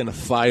they're not going to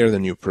fire the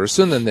new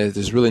person, and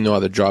there's really no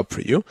other job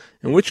for you.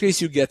 In which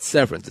case, you get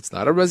severance. It's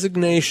not a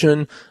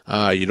resignation.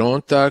 You're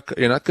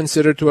not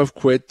considered to have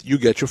quit. You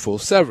get your full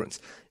severance.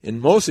 In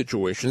most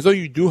situations, though,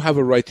 you do have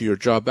a right to your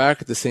job back,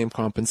 the same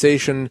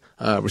compensation,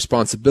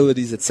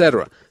 responsibilities,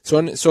 etc.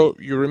 So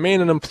you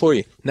remain an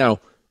employee. Now,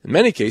 in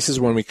many cases,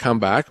 when we come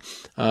back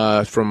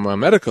from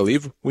medical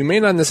leave, we may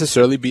not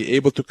necessarily be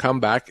able to come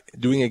back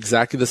doing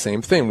exactly the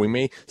same thing. We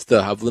may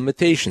still have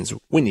limitations.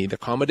 We need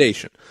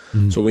accommodation.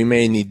 So we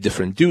may need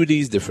different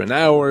duties, different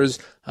hours,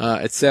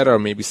 etc., or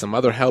maybe some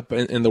other help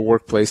in the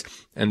workplace.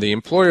 And the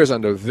employer is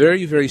under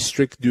very, very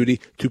strict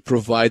duty to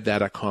provide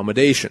that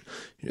accommodation.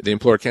 The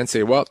employer can't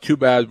say, well, too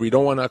bad, we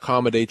don't want to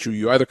accommodate you.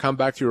 You either come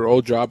back to your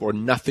old job or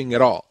nothing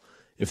at all.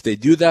 If they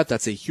do that,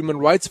 that's a human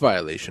rights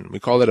violation. We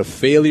call it a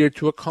failure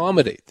to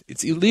accommodate.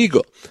 It's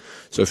illegal.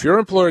 So if your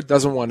employer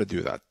doesn't want to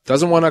do that,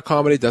 doesn't want to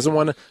accommodate, doesn't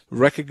want to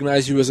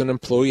recognize you as an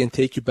employee and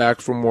take you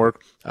back from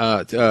work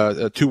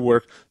to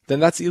work, then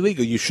that's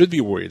illegal. You should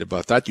be worried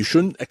about that. You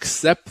shouldn't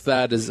accept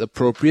that as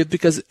appropriate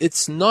because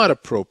it's not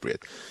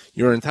appropriate.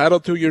 You're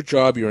entitled to your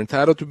job. You're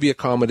entitled to be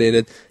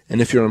accommodated.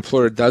 And if your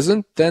employer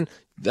doesn't, then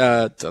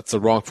that's a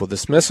wrongful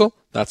dismissal.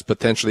 That's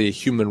potentially a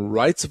human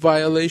rights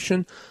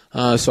violation.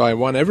 So I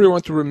want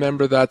everyone to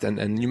remember that.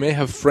 And you may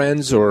have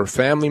friends or a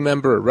family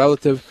member or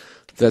relative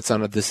that's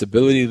on a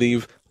disability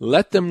leave.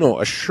 Let them know.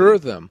 Assure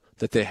them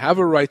that they have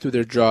a right to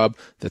their job,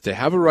 that they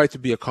have a right to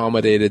be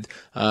accommodated.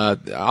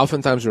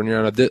 Oftentimes when you're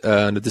on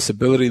a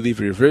disability leave,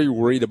 you're very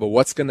worried about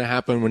what's going to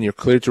happen when you're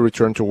cleared to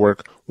return to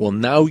work. Well,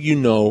 now you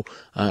know.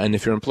 And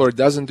if your employer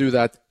doesn't do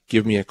that,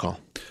 give me a call.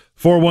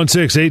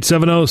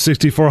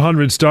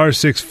 416-870-6400, star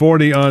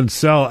 640 on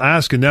cell.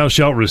 Ask and thou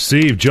shalt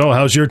receive. Joe,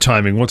 how's your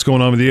timing? What's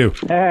going on with you?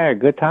 Hey,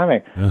 good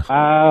timing.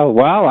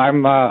 Well,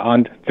 I'm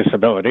on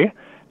disability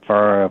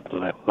for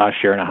the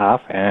last year and a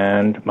half,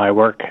 and my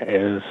work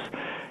is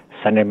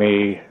sending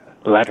me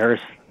letters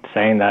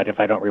saying that if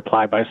I don't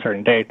reply by a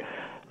certain date,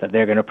 that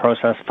they're going to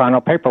process final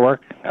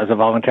paperwork as a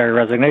voluntary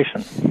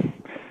resignation.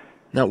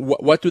 Now,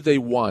 what do they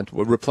want?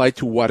 Reply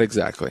to what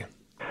exactly?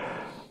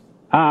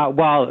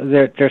 Well,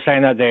 they're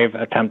saying that they've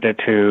attempted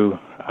to,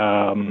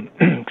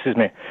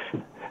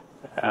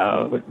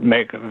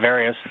 make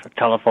various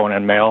telephone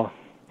and mail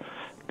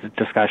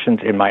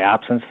discussions in my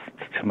absence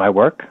to my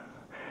work,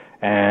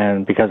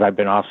 and because I've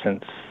been off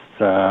since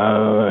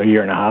a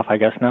year and a half, I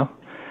guess now.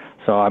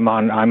 So I'm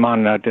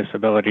on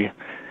disability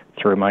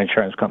through my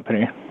insurance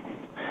company,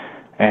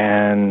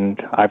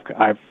 and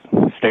I've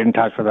stayed in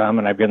touch with them,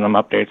 and I've given them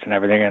updates and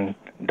everything, and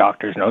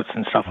doctor's notes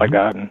and stuff like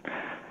that. And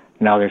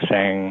now they're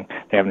saying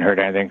they haven't heard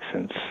anything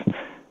since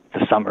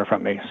the summer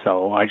from me.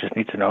 So I just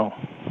need to know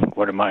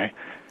what are my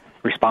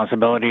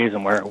responsibilities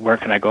and where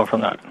can I go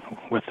from that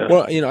with this?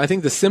 Well, I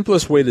think the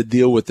simplest way to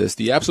deal with this,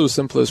 the absolute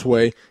simplest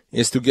way,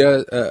 is to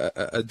get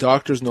a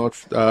doctor's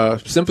note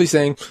simply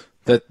saying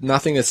that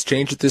nothing has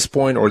changed at this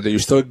point, or that you're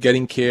still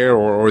getting care,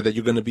 or that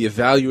you're going to be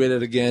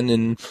evaluated again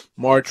in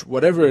March,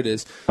 whatever it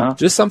is.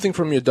 Just something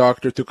from your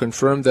doctor to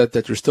confirm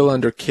that you're still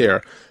under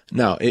care.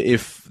 Now,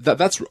 if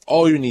that's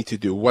all you need to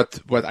do. What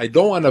I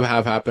don't want to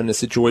have happen is a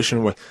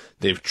situation where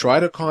they've tried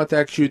to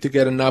contact you to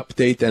get an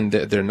update and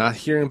they're not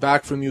hearing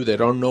back from you. They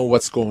don't know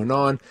what's going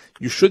on.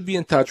 You should be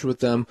in touch with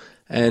them.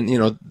 And,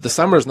 the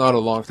summer is not a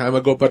long time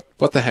ago, but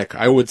what the heck?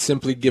 I would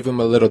simply give them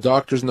a little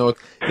doctor's note.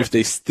 If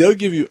they still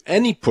give you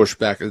any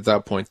pushback at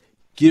that point,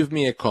 give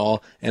me a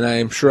call, and I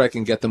am sure I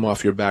can get them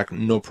off your back,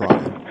 no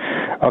problem.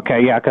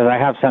 Okay, yeah, because I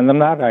have sent them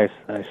that. I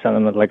sent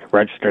them a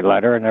registered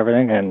letter and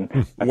everything.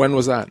 And when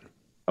was that?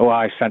 Oh,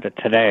 I sent it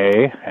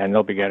today, and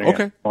they'll be getting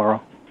it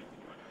tomorrow.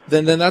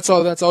 Then that's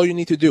all you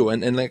need to do.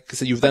 And like I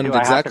said, you've done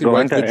exactly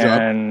right. Good job.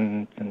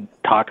 And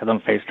talk to them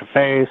face to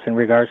face in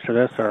regards to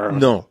this, or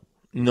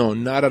No,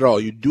 not at all.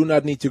 You do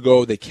not need to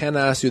go. They can't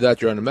ask you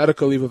that. You're on a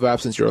medical leave of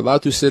absence. You're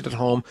allowed to sit at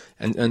home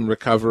and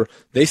recover.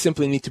 They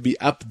simply need to be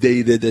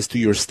updated as to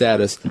your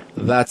status.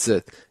 That's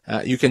it.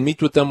 You can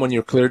meet with them when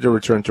you're cleared to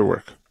return to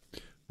work.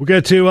 We'll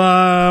get to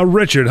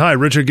Richard. Hi,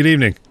 Richard. Good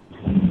evening.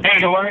 Hey,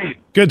 how are you?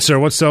 Good, sir.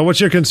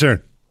 What's your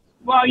concern?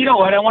 Well, you know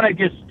what? I want to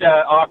just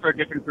offer a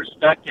different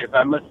perspective.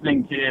 I'm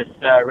listening to this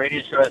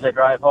radio show as I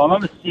drive home.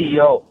 I'm a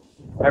CEO.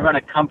 I run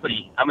a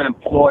company. I'm an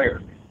employer.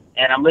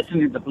 And I'm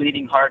listening to the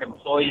bleeding heart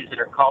employees that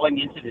are calling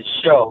into this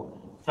show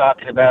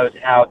talking about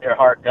how they're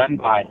hard done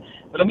by.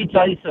 But let me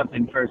tell you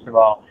something, first of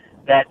all,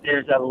 that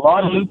there's a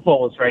lot of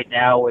loopholes right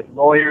now with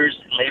lawyers,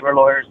 labor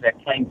lawyers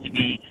that claim to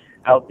be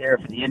out there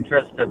for the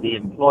interest of the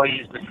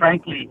employees, but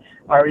frankly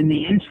are in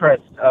the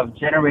interest of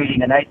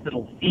generating a nice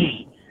little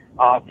fee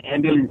of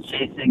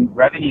ambulance-chasing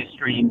revenue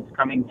streams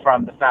coming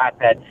from the fact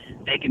that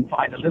they can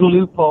find a little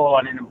loophole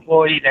on an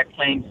employee that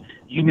claims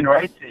human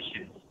rights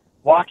issues,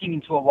 walking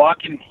into a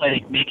walk-in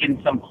clinic, making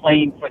some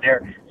claim for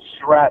their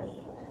stress,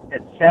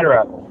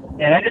 etc.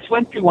 And I just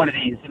went through one of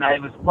these, and I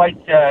was quite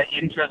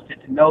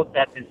interested to note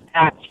that this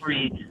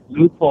tax-free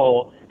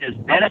loophole is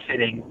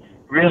benefiting,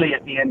 really,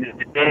 at the end of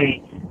the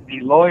day,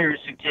 the lawyers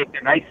who take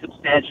their nice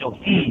substantial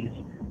fees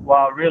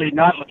while really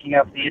not looking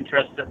out for the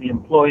interests of the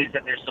employees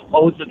that they're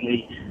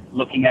supposedly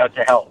looking out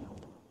to help.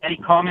 Any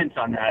comments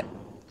on that?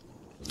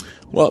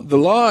 Well, the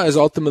law is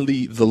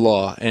ultimately the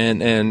law,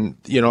 and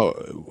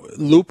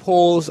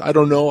loopholes, I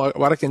don't know.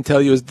 What I can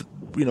tell you is,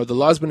 the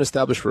law has been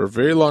established for a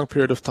very long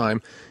period of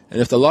time,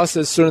 and if the law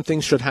says certain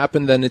things should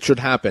happen, then it should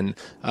happen.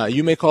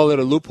 You may call it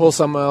a loophole,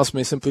 someone else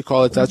may simply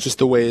call it that's just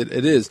the way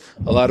it is.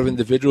 A lot of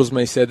individuals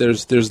may say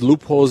there's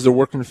loopholes that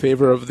work in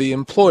favor of the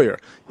employer.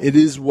 It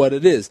is what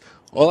it is.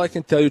 All I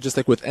can tell you, just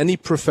like with any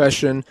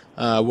profession,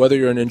 whether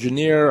you're an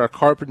engineer, a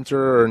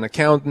carpenter, or an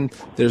accountant,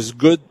 there's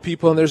good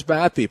people and there's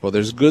bad people.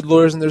 There's good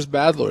lawyers and there's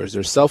bad lawyers.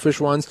 There's selfish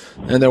ones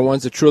and there are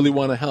ones that truly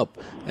want to help.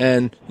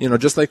 And,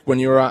 just like when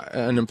you're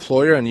an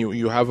employer and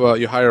you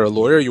hire a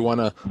lawyer, you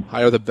want to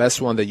hire the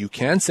best one that you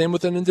can. Same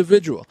with an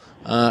individual.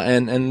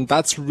 And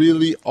that's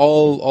really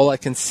all I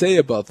can say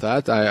about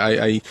that.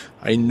 I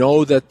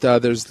know that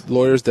there's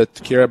lawyers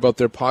that care about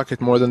their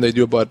pocket more than they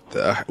do about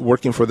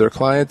working for their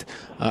client.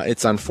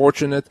 It's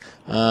unfortunate,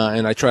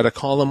 and I try to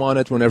call them on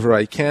it whenever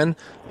I can.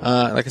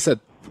 Like I said,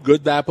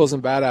 good apples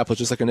and bad apples,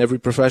 just like in every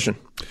profession.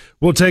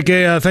 We'll take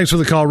thanks for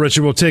the call,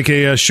 Richard. We'll take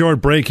a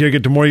short break here,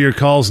 get to more of your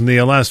calls in the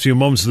last few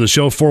moments of the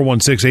show.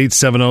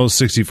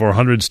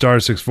 416-870-6400, star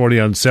 640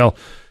 on cell.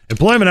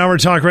 Employment Hour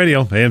Talk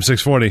Radio, AM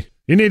 640.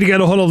 You need to get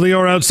a hold of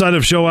Lior outside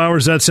of show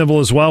hours. That's simple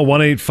as well.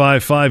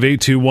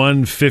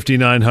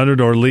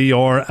 1-855-821-5900 or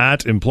Lior at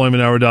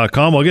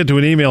employmenthour.com. I'll get to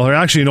an email here.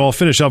 Actually, I'll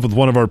finish up with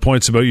one of our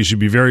points about you should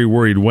be very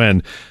worried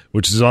when,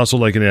 which is also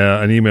like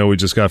an email we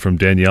just got from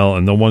Danielle.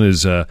 And the one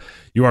is,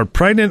 you are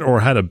pregnant or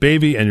had a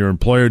baby and your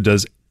employer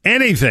does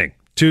anything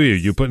to you.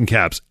 You put in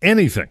caps,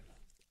 anything.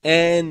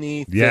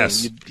 Anything.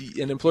 Yes.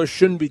 An employer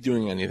shouldn't be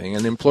doing anything.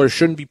 An employer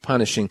shouldn't be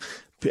punishing,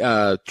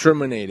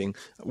 terminating,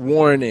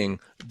 warning,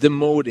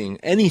 demoting,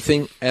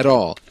 anything at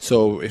all.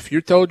 So if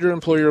you're told your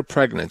employer you're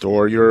pregnant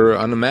or you're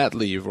on a mat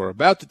leave or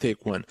about to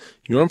take one,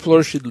 your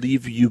employer should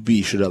leave you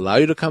be, should allow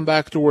you to come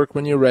back to work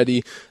when you're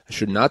ready,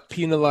 should not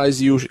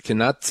penalize you,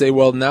 cannot say,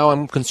 well, now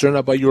I'm concerned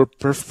about your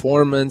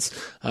performance,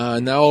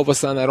 now all of a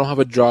sudden I don't have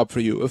a job for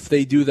you. If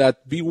they do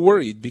that, be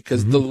worried,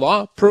 because the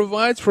law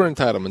provides for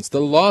entitlements. The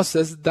law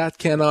says that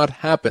cannot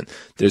happen.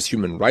 There's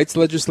human rights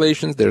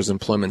legislation, there's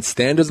employment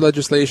standards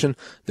legislation,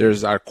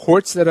 there's our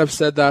courts that have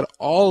said that,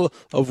 all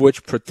of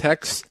which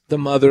protects the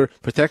mother,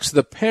 protects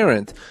the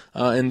parent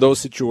in those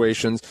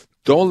situations.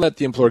 Don't let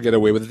the employer get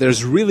away with it.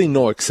 There's really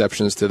no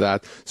exceptions to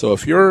that. So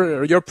if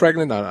you're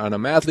pregnant on a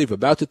mat leave,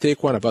 about to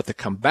take one, about to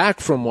come back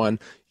from one,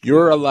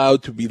 you're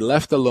allowed to be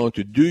left alone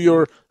to do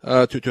your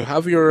to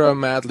have your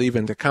mat leave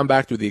and to come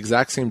back to the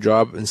exact same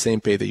job and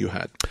same pay that you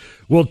had.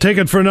 We'll take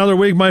it for another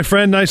week, my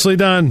friend. Nicely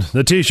done.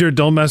 The T-shirt,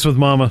 don't mess with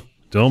mama.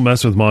 Don't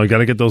mess with mom. Got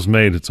to get those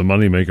made. It's a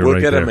moneymaker right there.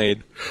 We'll get it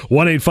made.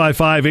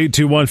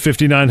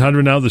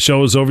 1-855-821-5900. Now the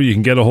show is over. You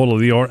can get a hold of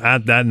Lior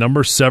at that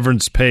number,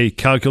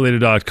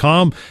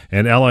 severancepaycalculator.com,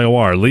 and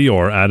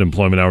Lior at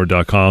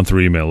employmenthour.com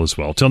through email as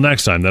well. Till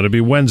next time, that'll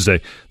be Wednesday,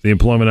 the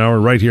Employment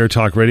Hour right here,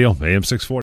 Talk Radio, AM 640.